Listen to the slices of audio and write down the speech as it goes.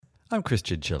I'm Chris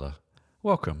Chinchilla.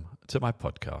 Welcome to my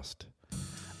podcast,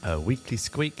 a weekly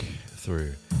squeak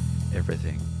through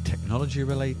everything technology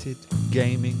related,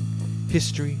 gaming,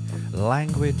 history,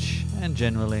 language, and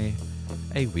generally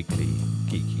a weekly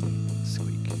geeky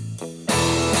squeak.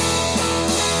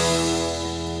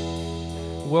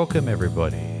 Welcome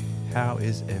everybody. How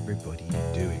is everybody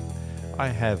doing? I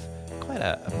have quite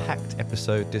a packed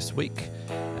episode this week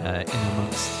in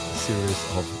amongst a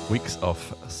series of weeks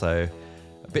off, so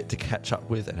a bit to catch up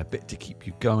with and a bit to keep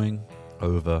you going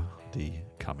over the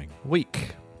coming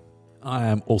week. I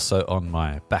am also on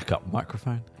my backup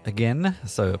microphone again,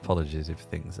 so apologies if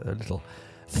things are a little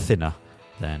thinner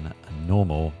than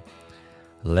normal.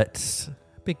 Let's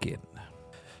begin.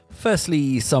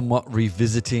 Firstly, somewhat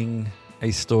revisiting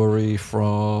a story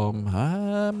from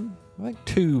I think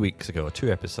 2 weeks ago or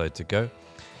 2 episodes ago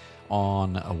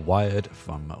on Wired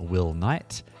from Will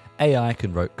Knight. AI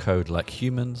can write code like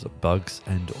humans, bugs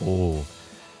and all.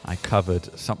 I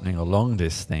covered something along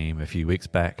this theme a few weeks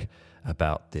back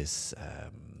about this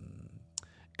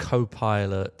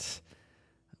Copilot.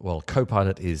 Well,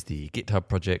 Copilot is the GitHub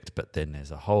project, but then there's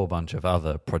a whole bunch of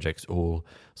other projects all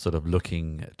sort of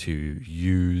looking to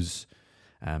use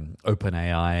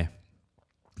OpenAI,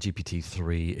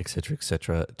 GPT-3,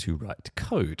 etc., to write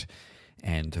code.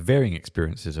 And varying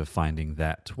experiences of finding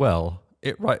that, well,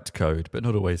 it writes code, but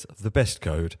not always the best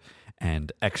code.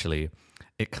 And actually,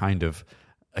 it kind of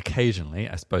occasionally,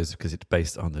 I suppose because it's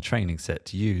based on the training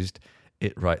set used,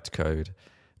 it writes code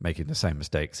making the same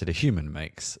mistakes that a human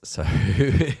makes. So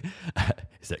is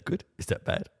that good? Is that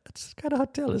bad? It's kind of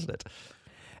hard to tell, isn't it?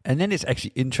 And then it's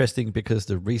actually interesting because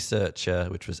the researcher,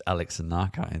 which was Alex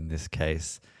Naka in this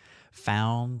case,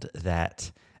 found that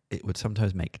it would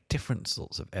sometimes make different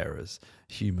sorts of errors.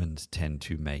 Humans tend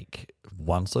to make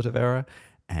one sort of error,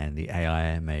 and the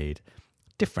AI made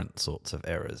different sorts of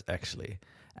errors, actually.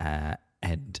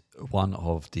 And one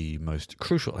of the most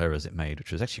crucial errors it made,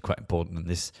 which was actually quite important, and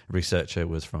this researcher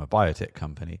was from a biotech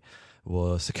company,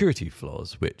 was security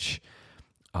flaws, which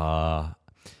are...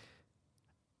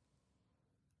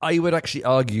 I would actually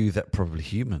argue that probably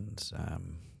humans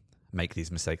make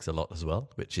these mistakes a lot as well,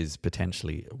 which is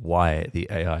potentially why the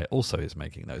AI also is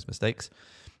making those mistakes,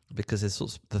 because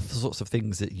there's the sorts of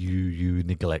things that you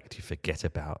neglect, you forget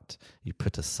about, you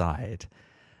put aside.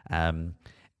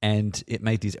 And it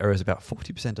made these errors about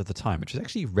 40% of the time, which is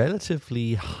actually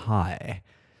relatively high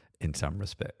in some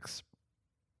respects.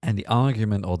 And the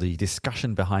argument or the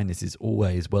discussion behind this is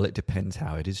always, well, it depends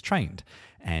how it is trained.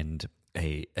 And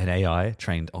an AI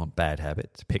trained on bad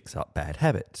habits picks up bad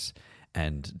habits.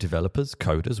 And developers,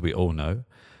 coders, we all know,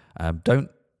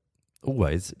 don't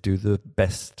always do the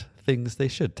best things they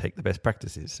should, take the best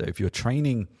practices. So if you're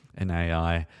training an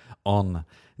AI on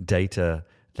data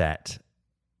that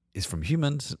is from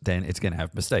humans, then it's going to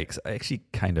have mistakes. I actually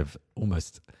kind of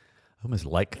almost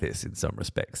like this in some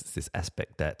respects. It's this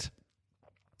aspect that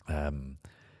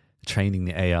training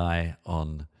the AI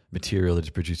on material that is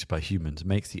produced by humans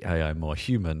makes the AI more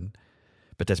human,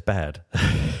 but that's bad.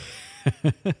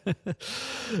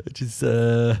 Which is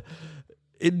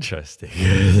interesting.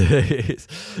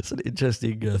 It's an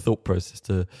interesting thought process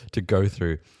to go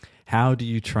through. How do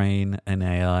you train an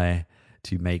AI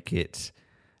to make it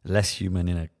less human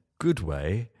in a good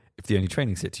way if the only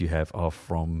training sets you have are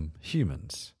from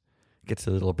humans? It gets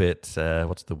a little bit,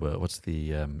 what's the word? What's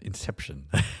the inception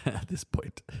at this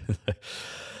point?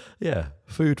 Yeah,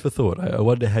 food for thought. I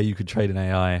wonder how you could train an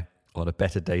AI on a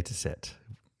better data set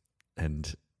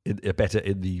and better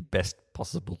in the best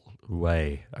possible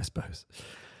way, I suppose.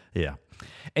 Yeah.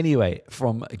 Anyway,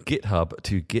 from GitHub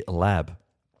to GitLab,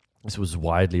 this was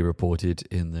widely reported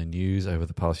in the news over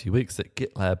the past few weeks that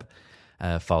GitLab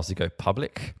files to go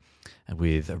public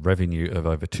with a revenue of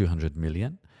over 200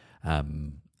 million. I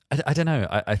don't know.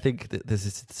 I think that there's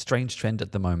this strange trend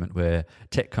at the moment where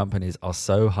tech companies are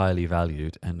so highly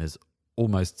valued, and there's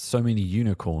almost so many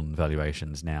unicorn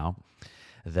valuations now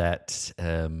that...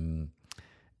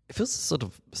 it feels sort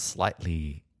of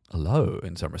slightly low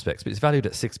in some respects, but it's valued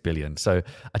at 6 billion. So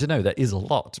I don't know, that is a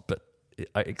lot, but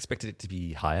I expected it to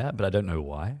be higher, but I don't know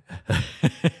why.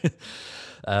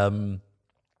 But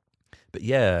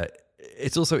yeah,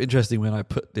 it's also interesting when I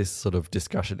put this sort of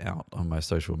discussion out on my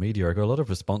social media, I got a lot of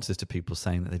responses to people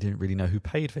saying that they didn't really know who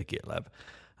paid for GitLab.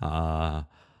 I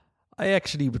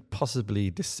actually would possibly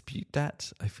dispute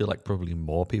that. I feel like probably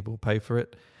more people pay for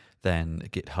it than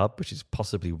GitHub, which is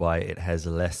possibly why it has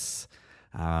less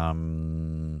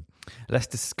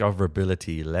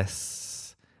discoverability,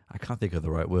 less, I can't think of the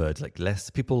right words, like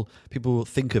less, people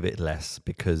think of it less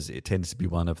because it tends to be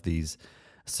one of these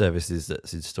services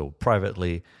that's installed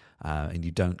privately and you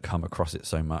don't come across it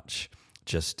so much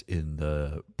just in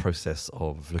the process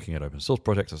of looking at open source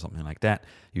projects or something like that,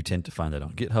 you tend to find that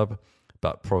on GitHub,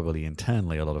 but probably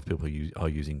internally a lot of people are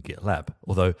using GitLab.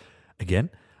 Although, again,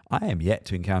 I am yet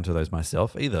to encounter those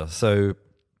myself either. So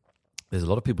there's a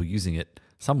lot of people using it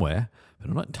somewhere, but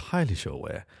I'm not entirely sure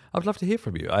where. I'd love to hear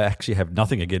from you. I actually have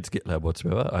nothing against GitLab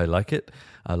whatsoever. I like it.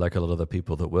 I like a lot of the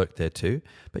people that work there too.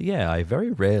 But yeah, I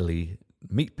very rarely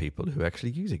meet people who are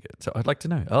actually using it. So I'd like to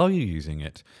know, are you using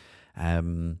it?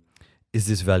 Is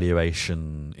this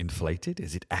valuation inflated?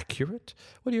 Is it accurate?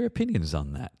 What are your opinions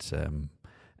on that?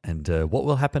 And what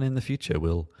will happen in the future?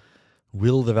 Will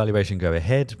the valuation go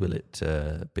ahead? Will it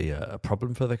be a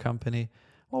problem for the company?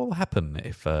 What will happen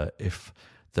if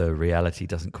the reality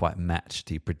doesn't quite match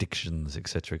the predictions,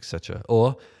 etc., etc.?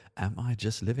 Or am I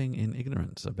just living in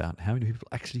ignorance about how many people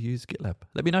actually use GitLab?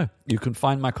 Let me know. You can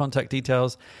find my contact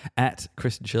details at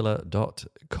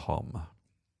chrisschiller.com.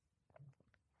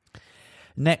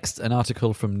 Next, an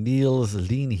article from Niels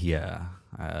Leenhier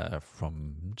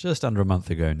from just under a month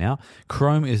ago now.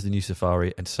 Chrome is the new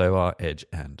Safari, and so are Edge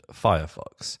and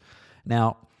Firefox.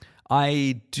 Now,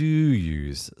 I do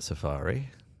use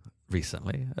Safari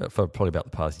recently, for probably about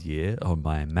the past year on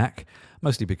my Mac,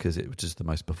 mostly because it was just the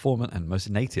most performant and most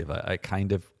native. I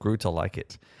kind of grew to like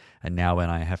it. And now when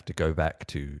I have to go back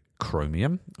to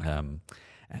Chromium, and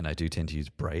I do tend to use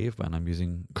Brave when I'm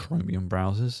using Chromium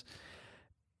browsers,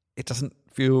 it doesn't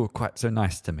feel quite so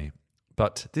nice to me.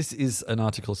 But this is an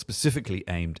article specifically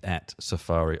aimed at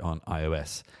Safari on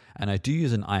iOS. And I do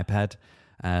use an iPad,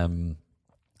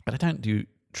 but I don't do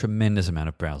tremendous amount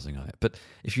of browsing on it. But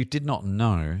if you did not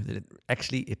know that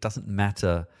it doesn't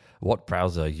matter what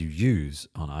browser you use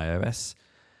on iOS,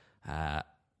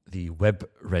 the web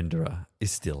renderer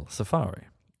is still Safari.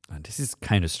 And this is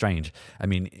kind of strange. I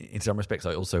mean, in some respects,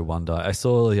 I also wonder. I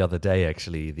saw the other day,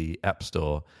 actually, the App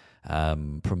Store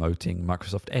promoting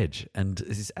Microsoft Edge. And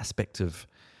there's this aspect of,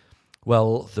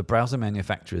 well, the browser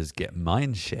manufacturers get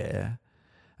mind share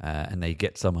and they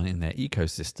get someone in their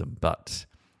ecosystem, but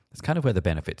it's kind of where the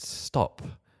benefits stop.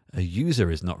 A user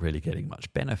is not really getting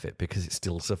much benefit because it's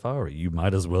still Safari. You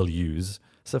might as well use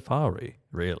Safari,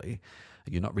 really.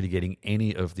 You're not really getting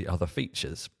any of the other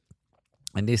features.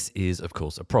 And this is, of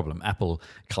course, a problem. Apple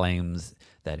claims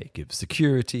that it gives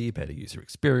security, better user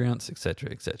experience,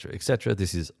 etc., etc., etc.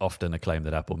 This is often a claim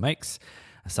that Apple makes.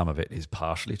 Some of it is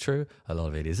partially true. A lot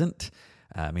of it isn't.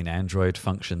 I mean, Android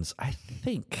functions, I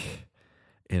think,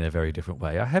 in a very different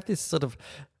way. I have this sort of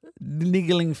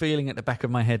niggling feeling at the back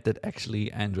of my head that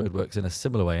actually Android works in a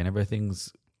similar way and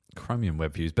everything's Chromium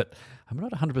web views, but I'm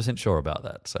not 100% sure about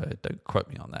that, so don't quote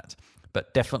me on that.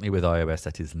 But definitely with iOS,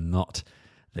 that is not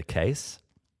the case.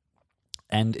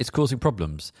 And it's causing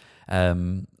problems.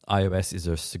 iOS is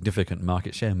a significant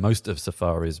market share. Most of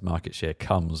Safari's market share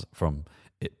comes from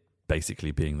it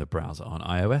basically being the browser on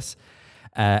iOS.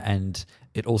 And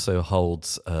it also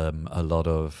holds a lot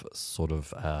of sort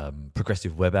of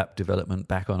progressive web app development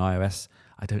back on iOS.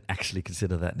 I don't actually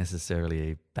consider that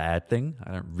necessarily a bad thing.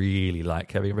 I don't really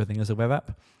like having everything as a web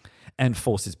app. And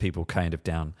forces people kind of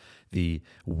down the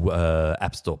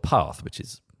App Store path, which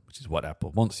is what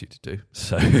Apple wants you to do.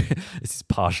 So this is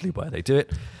partially why they do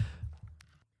it.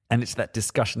 And it's that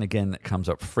discussion again that comes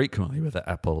up frequently with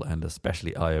Apple and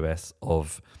especially iOS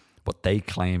of what they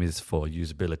claim is for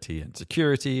usability and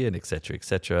security and et cetera, et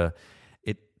cetera.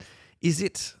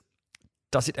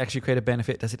 Does it actually create a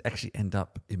benefit? Does it actually end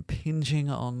up impinging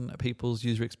on people's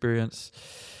user experience?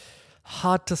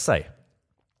 Hard to say.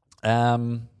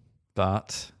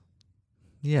 But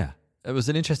yeah, it was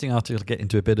an interesting article to get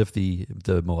into a bit of the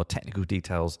more technical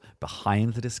details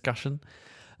behind the discussion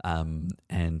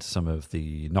and some of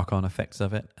the knock-on effects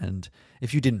of it. And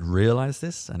if you didn't realize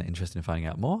this and are interested in finding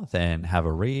out more, then have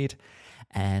a read.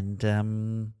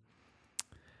 And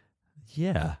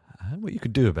what you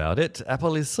could do about it.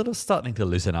 Apple is sort of starting to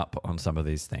loosen up on some of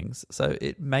these things. So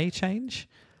it may change.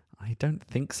 I don't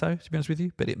think so, to be honest with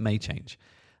you, but it may change.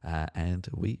 And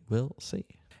we will see.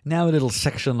 Now a little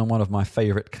section on one of my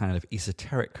favorite kind of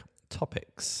esoteric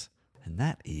topics, and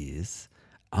that is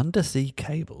undersea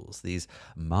cables. These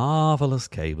marvelous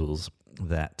cables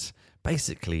that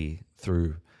basically,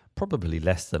 through probably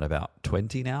less than about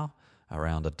 20 now,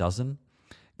 around a dozen,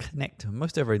 connect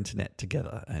most of our internet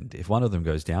together. And if one of them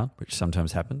goes down, which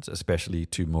sometimes happens, especially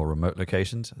to more remote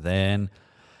locations, then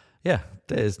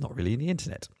there's not really any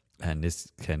internet. And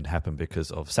this can happen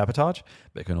because of sabotage,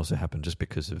 but it can also happen just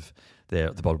because of they're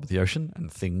at the bottom of the ocean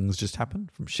and things just happen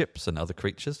from ships and other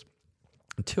creatures.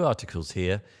 And two articles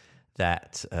here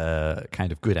that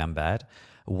kind of good and bad.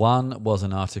 One was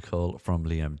an article from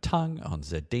Liam Tung on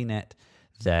ZDNet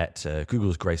that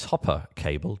Google's Grace Hopper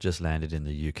cable just landed in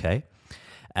the UK.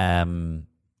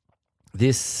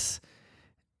 This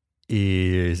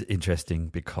is interesting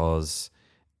because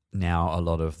now a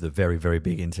lot of the very, very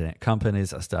big internet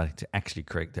companies are starting to actually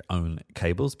create their own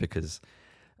cables because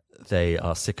they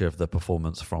are sick of the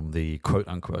performance from the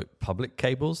quote-unquote public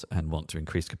cables and want to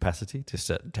increase capacity to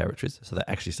certain territories. So they're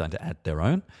actually starting to add their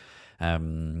own.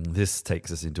 This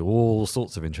takes us into all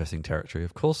sorts of interesting territory,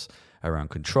 of course, around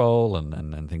control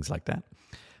and things like that.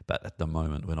 But at the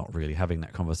moment, we're not really having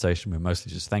that conversation. We're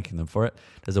mostly just thanking them for it.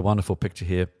 There's a wonderful picture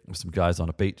here of some guys on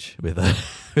a beach with a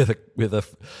with a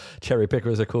cherry picker,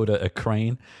 as they're called, a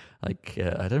crane. I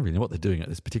don't really know what they're doing at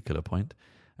this particular point.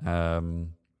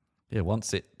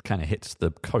 Once it kind of hits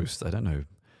the coast, I don't know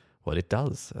what it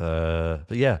does.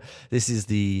 But yeah, this is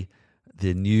the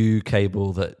new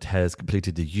cable that has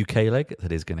completed the UK leg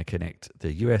that is going to connect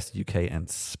the US, UK, and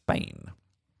Spain.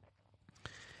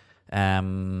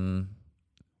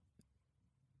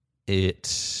 I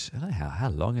don't know how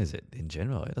long is it in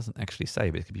general. It doesn't actually say,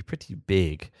 but it could be pretty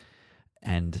big.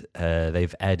 And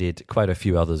they've added quite a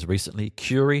few others recently.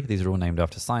 Curie, these are all named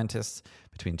after scientists,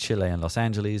 between Chile and Los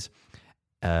Angeles.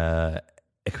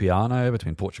 Equiano,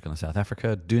 between Portugal and South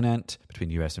Africa. Dunant, between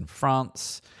US and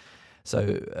France.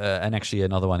 So, and actually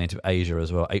another one into Asia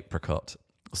as well, Apricot.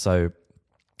 So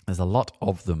there's a lot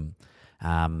of them.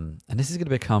 And this is going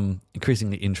to become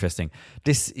increasingly interesting.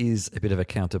 This is a bit of a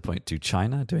counterpoint to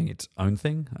China doing its own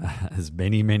thing, as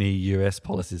many US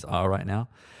policies are right now.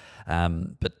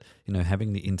 But,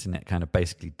 having the internet kind of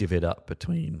basically divvied up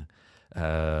between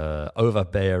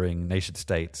overbearing nation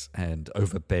states and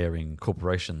overbearing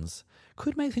corporations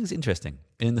could make things interesting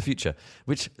in the future,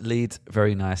 which leads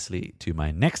very nicely to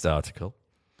my next article,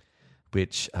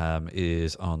 which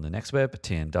is on the Next Web,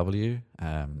 TNW.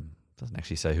 Doesn't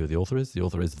actually say who the author is. The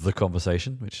author is The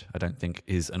Conversation, which I don't think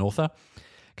is an author.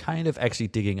 Kind of actually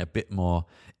digging a bit more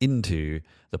into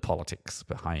the politics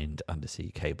behind undersea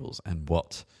cables and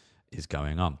what is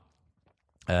going on.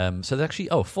 So there's actually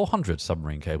 400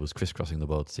 submarine cables crisscrossing the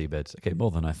world's seabeds. Okay,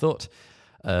 more than I thought.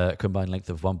 Combined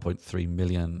length of 1.3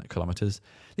 million kilometers.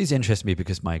 These interest me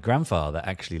because my grandfather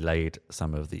actually laid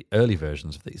some of the early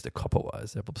versions of these, the copper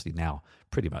wires. They're obviously now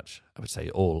pretty much, I would say,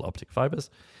 all optic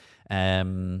fibers.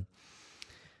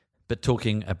 But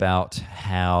talking about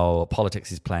how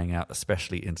politics is playing out,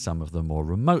 especially in some of the more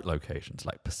remote locations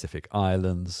like Pacific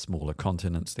Islands, smaller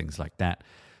continents, things like that,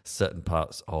 certain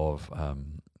parts of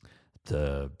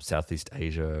the Southeast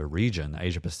Asia region,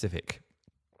 Asia Pacific.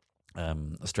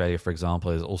 Australia, for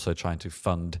example, is also trying to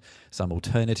fund some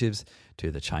alternatives to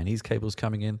the Chinese cables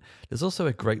coming in. There's also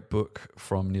a great book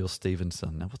from Neil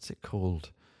Stephenson. Now, what's it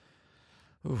called?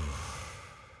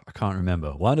 I can't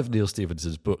remember. One of Neil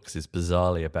Stephenson's books is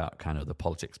bizarrely about kind of the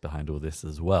politics behind all this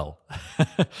as well.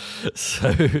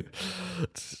 So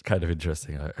it's kind of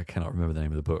interesting. I cannot remember the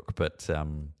name of the book. But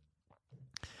suddenly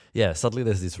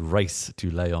there's this race to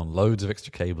lay on loads of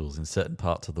extra cables in certain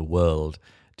parts of the world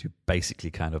to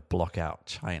basically kind of block out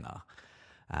China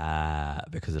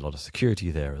because there's a lot of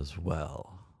security there as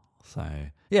well. So,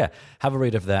 have a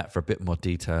read of that for a bit more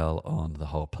detail on the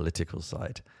whole political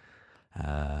side.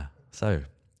 So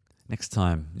next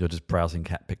time you're just browsing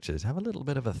cat pictures, have a little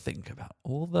bit of a think about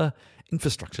all the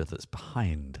infrastructure that's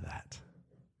behind that.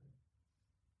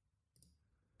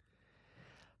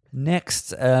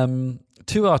 Next,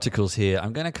 two articles here.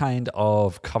 I'm going to kind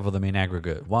of cover them in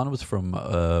aggregate. One was from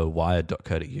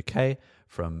wired.co.uk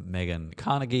from Megan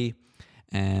Carnegie,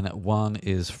 and one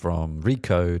is from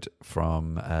Recode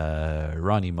from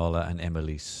Rani Molla and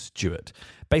Emily Stewart,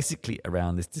 basically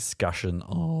around this discussion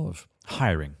of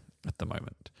hiring at the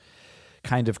moment.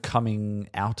 Kind of coming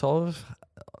out of,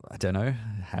 I don't know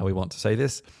how we want to say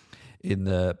this, in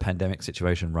the pandemic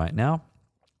situation right now.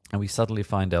 And we suddenly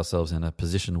find ourselves in a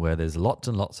position where there's lots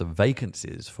and lots of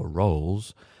vacancies for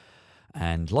roles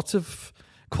and lots of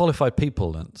qualified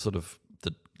people and sort of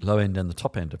the low end and the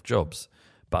top end of jobs,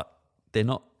 but they're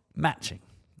not matching.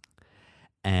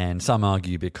 And some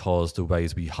argue because the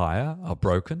ways we hire are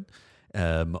broken.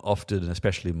 Often,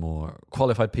 especially more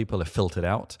qualified people are filtered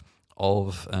out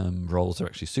of roles they're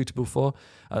actually suitable for.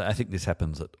 I think this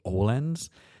happens at all ends.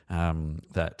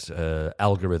 That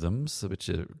algorithms, which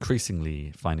are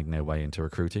increasingly finding their way into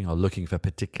recruiting, are looking for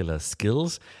particular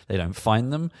skills. They don't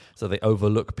find them, so they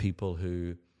overlook people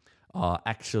who are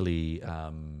actually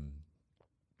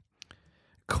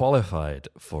qualified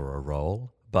for a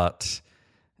role, but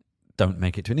don't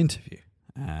make it to an interview,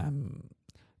 and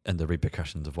the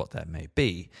repercussions of what that may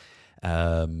be.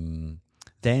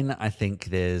 Then I think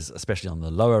there's, especially on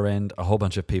the lower end, a whole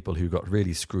bunch of people who got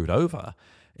really screwed over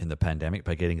in the pandemic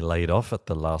by getting laid off at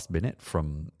the last minute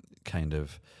from kind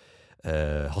of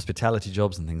hospitality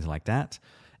jobs and things like that.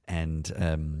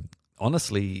 And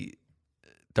honestly,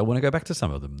 don't want to go back to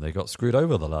some of them. They got screwed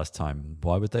over the last time.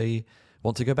 Why would they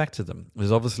want to go back to them?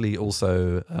 There's obviously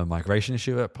also a migration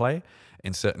issue at play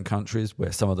in certain countries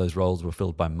where some of those roles were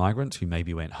filled by migrants who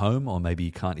maybe went home or maybe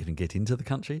can't even get into the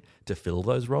country to fill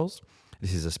those roles.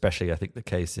 This is especially, I think, the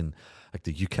case in like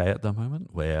the UK at the moment,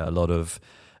 where a lot of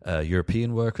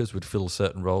European workers would fill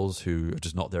certain roles who are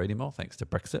just not there anymore thanks to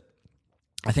Brexit.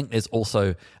 I think there's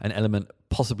also an element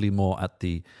possibly more at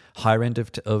the higher end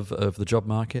of the job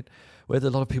market, where there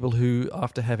are a lot of people who,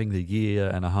 after having the year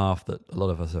and a half that a lot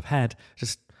of us have had,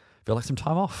 just feel like some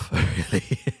time off,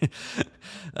 really.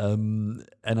 And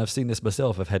I've seen this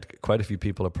myself. I've had quite a few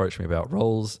people approach me about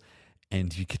roles,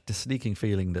 and you get the sneaking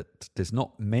feeling that there's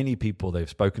not many people they've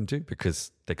spoken to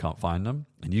because they can't find them,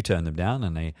 and you turn them down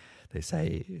and they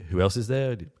say, who else is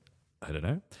there? I don't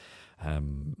know.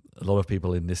 A lot of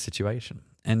people in this situation.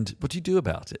 And what do you do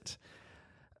about it?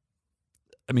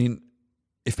 I mean,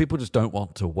 if people just don't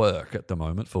want to work at the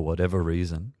moment for whatever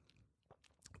reason,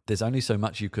 there's only so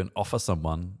much you can offer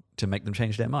someone to make them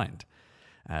change their mind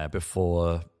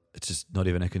before it's just not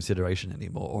even a consideration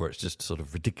anymore, or it's just sort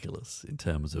of ridiculous in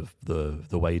terms of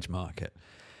the wage market.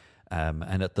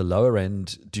 And at the lower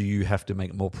end, do you have to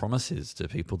make more promises to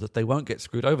people that they won't get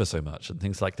screwed over so much and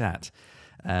things like that?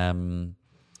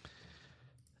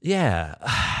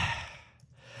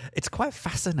 It's quite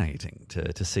fascinating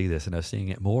to see this, and I'm seeing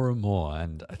it more and more.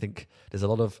 And I think there's a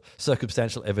lot of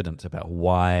circumstantial evidence about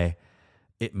why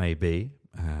it may be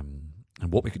and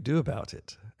what we could do about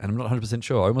it. And I'm not 100%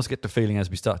 sure. I almost get the feeling as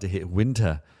we start to hit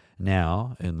winter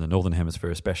now, in the Northern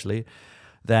Hemisphere especially,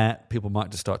 that people might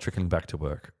just start trickling back to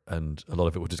work. And a lot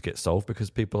of it will just get solved because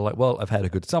people are like, well, I've had a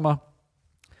good summer,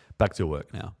 back to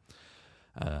work now.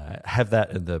 Have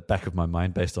that in the back of my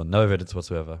mind based on no evidence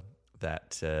whatsoever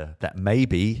that may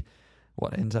be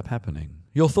what ends up happening.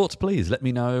 Your thoughts, please. Let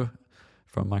me know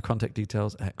from my contact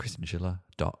details at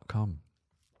christianschiller.com.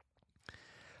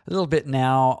 A little bit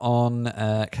now on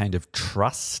kind of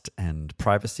trust and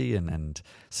privacy and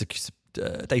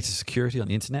data security on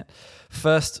the internet.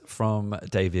 First, from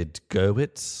David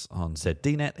Gerwitz on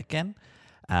ZDNet again.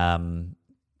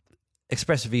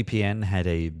 ExpressVPN had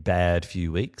a bad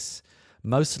few weeks,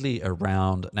 mostly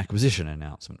around an acquisition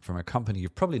announcement from a company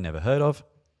you've probably never heard of,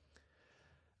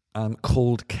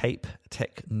 called Cape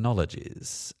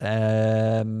Technologies.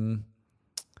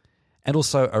 And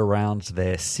also around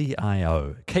their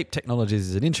CIO. Cape Technologies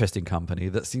is an interesting company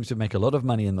that seems to make a lot of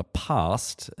money in the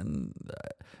past, and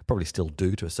probably still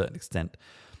do to a certain extent,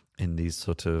 in these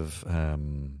sort of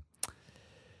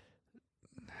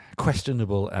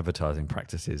questionable advertising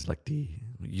practices, like you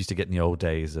used to get in the old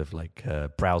days of like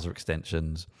browser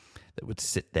extensions that would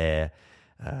sit there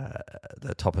at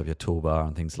the top of your toolbar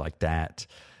and things like that.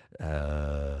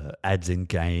 Ads in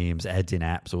games, ads in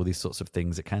apps, all these sorts of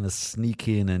things that kind of sneak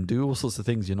in and do all sorts of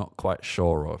things you're not quite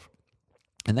sure of.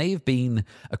 And they've been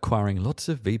acquiring lots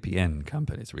of VPN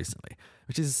companies recently,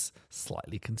 which is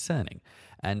slightly concerning.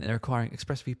 And they're acquiring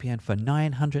ExpressVPN for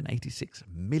 $986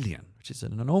 million, which is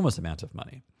an enormous amount of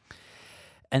money.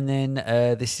 And then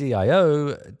the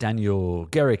CIO, Daniel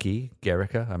Gericke,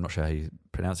 I'm not sure how you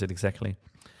pronounce it exactly,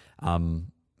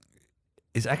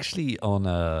 is actually on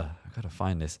I've got to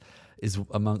find this, is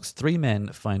amongst three men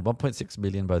fined $1.6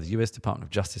 million by the US Department of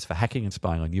Justice for hacking and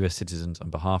spying on US citizens on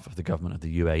behalf of the government of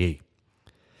the UAE.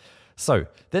 So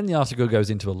then the article goes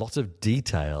into a lot of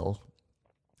detail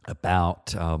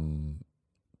about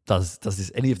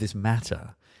does any of this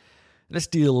matter? Let's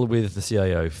deal with the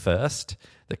CIO first.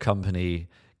 The company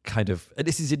kind of, and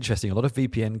this is interesting, a lot of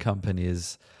VPN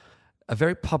companies are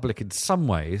very public in some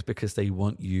ways because they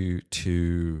want you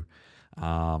to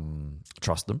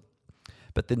trust them.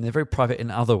 But then they're very private in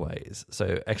other ways.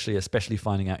 So actually, especially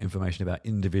finding out information about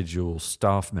individual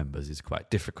staff members is quite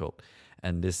difficult.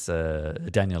 And this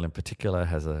Daniel in particular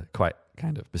has a quite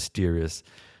kind of mysterious,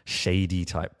 shady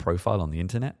type profile on the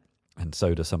internet. And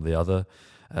so do some of the other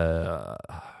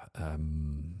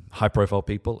high-profile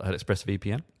people at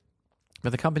ExpressVPN.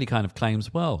 But the company kind of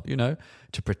claims, well,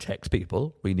 to protect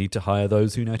people, we need to hire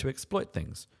those who know to exploit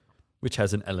things, which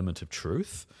has an element of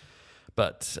truth.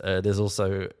 But there's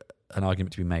also an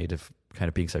argument to be made of kind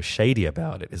of being so shady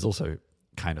about it is also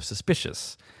kind of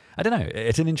suspicious. I don't know.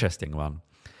 It's an interesting one.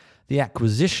 The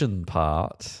acquisition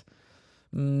part,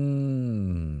 it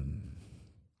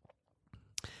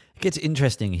gets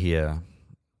interesting here.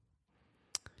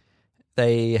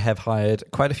 They have hired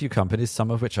quite a few companies,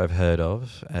 some of which I've heard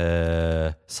of.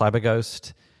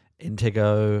 CyberGhost,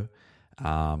 Intego,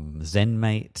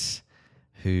 ZenMate,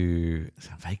 who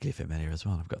sound vaguely familiar as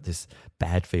well. I've got this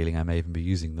bad feeling I may even be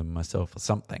using them myself or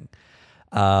something.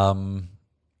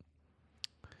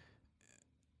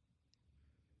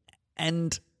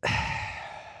 And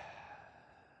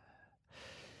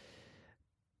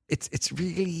it's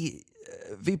really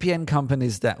VPN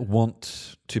companies that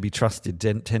want to be trusted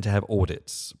tend to have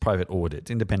audits, private audits,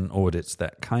 independent audits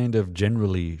that kind of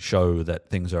generally show that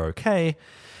things are okay.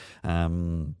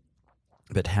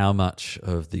 But how much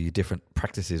of the different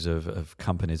practices of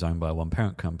companies owned by one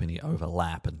parent company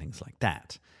overlap and things like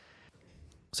that.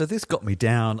 So this got me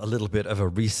down a little bit of a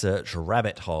research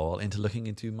rabbit hole into looking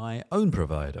into my own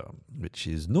provider, which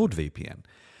is NordVPN.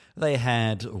 They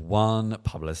had one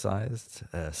publicized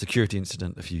security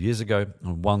incident a few years ago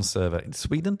on one server in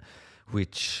Sweden,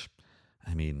 which,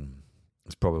 I mean,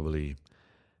 is probably,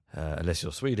 unless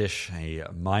you're Swedish, a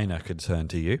minor concern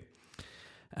to you.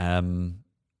 And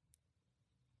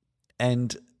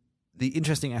the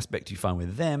interesting aspect you find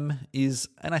with them is,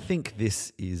 and I think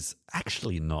this is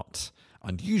actually not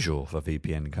unusual for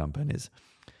VPN companies,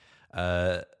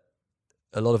 a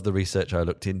lot of the research I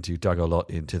looked into dug a lot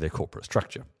into their corporate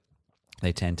structure.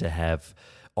 They tend to have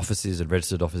offices and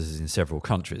registered offices in several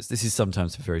countries. This is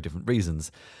sometimes for very different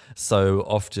reasons. So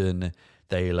often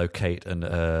they locate an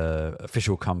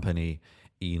official company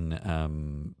in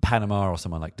Panama or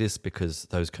somewhere like this because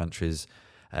those countries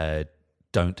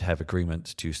don't have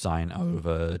agreement to sign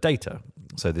over data.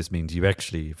 So this means you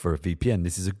actually, for a VPN,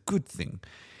 this is a good thing.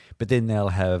 But then they'll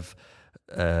have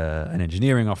an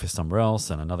engineering office somewhere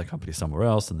else and another company somewhere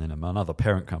else and then another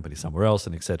parent company somewhere else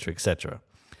and et cetera, et cetera.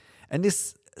 And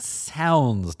this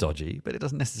sounds dodgy, but it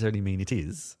doesn't necessarily mean it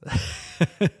is.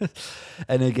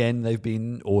 And again, they've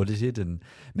been audited and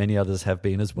many others have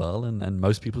been as well. And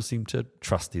most people seem to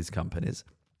trust these companies.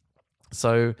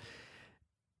 So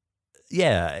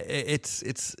yeah, it's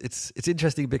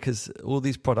interesting because all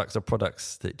these products are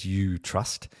products that you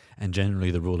trust. And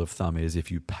generally the rule of thumb is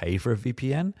if you pay for a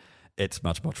VPN, it's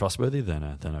much more trustworthy than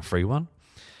a free one.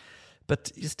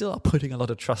 But you still are putting a lot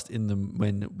of trust in them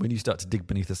when you start to dig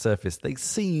beneath the surface. They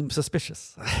seem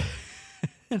suspicious.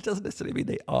 It doesn't necessarily mean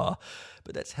they are,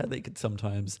 but that's how they can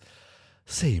sometimes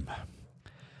seem.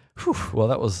 Whew, well,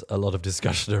 that was a lot of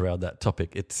discussion around that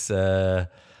topic. It's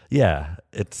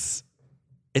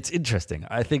interesting.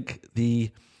 I think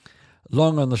the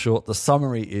long and the short, the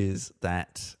summary is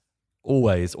that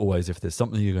always, if there's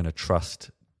something you're going to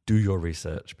trust, do your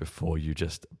research before you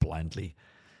just blindly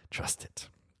trust it.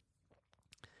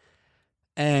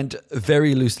 And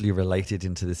very loosely related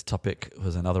into this topic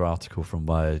was another article from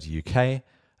Wired UK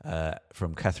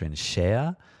from Catherine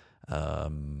Scher,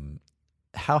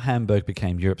 how Hamburg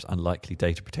became Europe's unlikely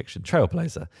data protection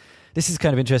trailblazer. This is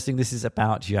kind of interesting. This is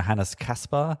about Johannes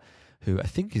Kaspar, who I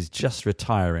think is just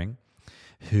retiring,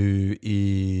 who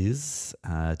is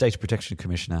Data Protection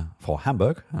Commissioner for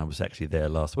Hamburg. I was actually there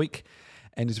last week,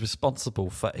 and is responsible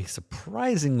for a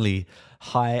surprisingly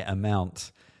high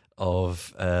amount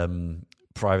of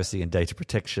privacy and data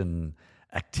protection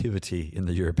activity in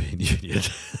the European Union.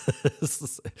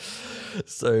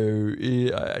 So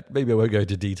maybe I won't go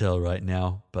into detail right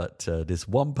now, but this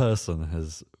one person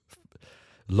has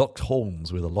locked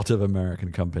horns with a lot of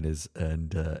American companies.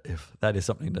 And if that is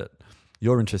something that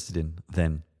you're interested in,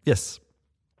 then yes,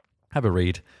 have a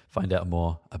read, find out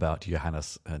more about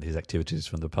Johannes and his activities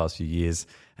from the past few years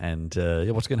and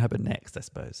what's going to happen next, I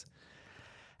suppose.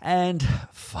 And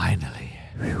finally,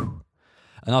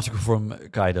 an article from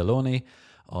Guy Delorny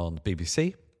on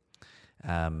BBC.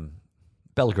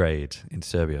 Belgrade in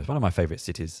Serbia is one of my favorite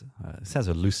cities. This has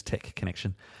a loose tech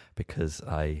connection because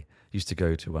I used to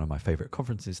go to one of my favorite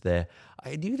conferences there.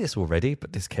 I knew this already,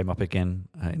 but this came up again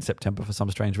in September for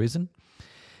some strange reason.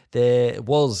 There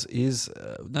was a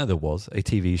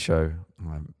TV show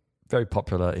very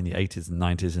popular in the 80s and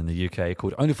 90s in the UK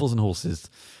called Only Fools and Horses.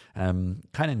 Kind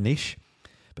of niche,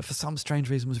 but for some strange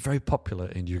reason was very popular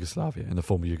in Yugoslavia, in the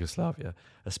former Yugoslavia,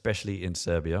 especially in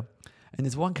Serbia. And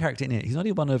there's one character in it. He's not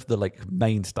even one of the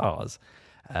main stars,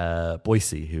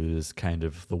 Boise, who is kind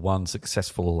of the one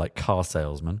successful car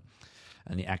salesman,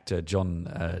 and the actor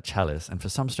John Chalice. And for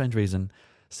some strange reason,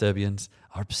 Serbians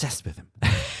are obsessed with him.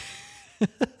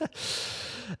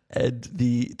 And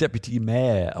the deputy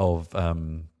mayor of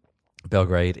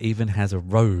Belgrade even has a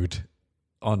road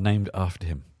named after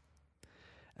him.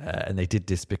 And they did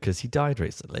this because he died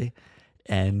recently.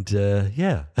 And they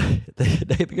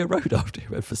named a road after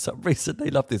him. And for some reason, they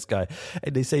love this guy.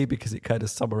 And they say because it kind of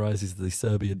summarizes the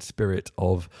Serbian spirit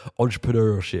of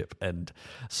entrepreneurship and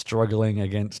struggling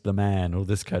against the man, all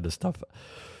this kind of stuff.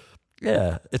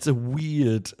 Yeah, it's a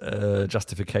weird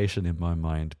justification in my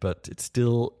mind, but it's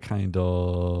still kind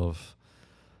of...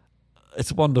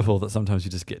 It's wonderful that sometimes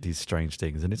you just get these strange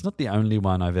things. And it's not the only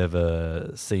one I've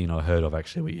ever seen or heard of,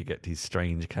 actually, where you get these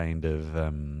strange kind of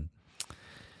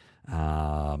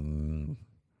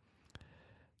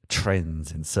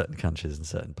trends in certain countries and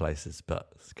certain places, but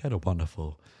it's kind of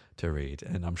wonderful to read.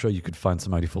 And I'm sure you could find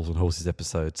some Only Fools and Horses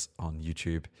episodes on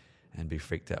YouTube and be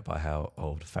freaked out by how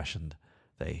old-fashioned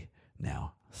they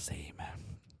now seem.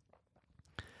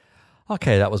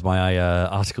 Okay, that was my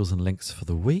articles and links for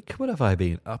the week. What have I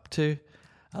been up to?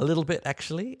 A little bit,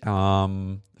 actually. A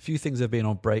few things have been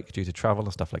on break due to travel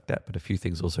and stuff like that, but a few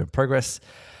things also in progress.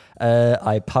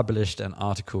 I published an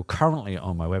article currently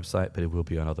on my website, but it will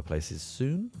be on other places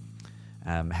soon.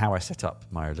 How I set up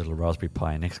my little Raspberry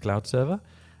Pi Nextcloud server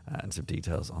and some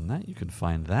details on that. You can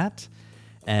find that.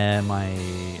 My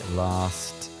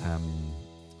last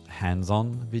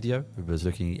hands-on video was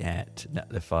looking at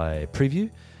Netlify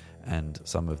Preview and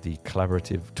some of the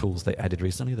collaborative tools they added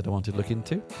recently that I wanted to look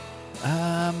into.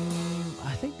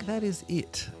 I think that is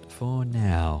it for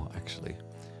now, actually.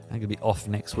 I'm going to be off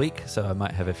next week, so I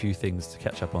might have a few things to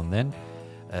catch up on then.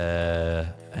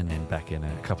 And then back in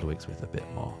a couple of weeks with a bit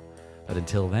more. But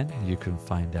until then, you can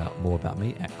find out more about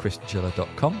me at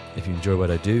chrisgilla.com. If you enjoy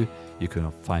what I do, you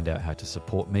can find out how to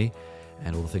support me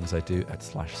and all the things I do at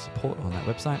 /support on that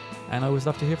website. And I always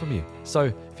love to hear from you. So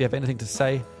if you have anything to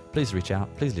say, please reach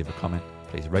out, please leave a comment,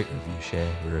 please rate, review, share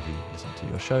wherever you listen to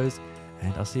your shows,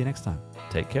 and I'll see you next time.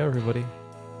 Take care, everybody.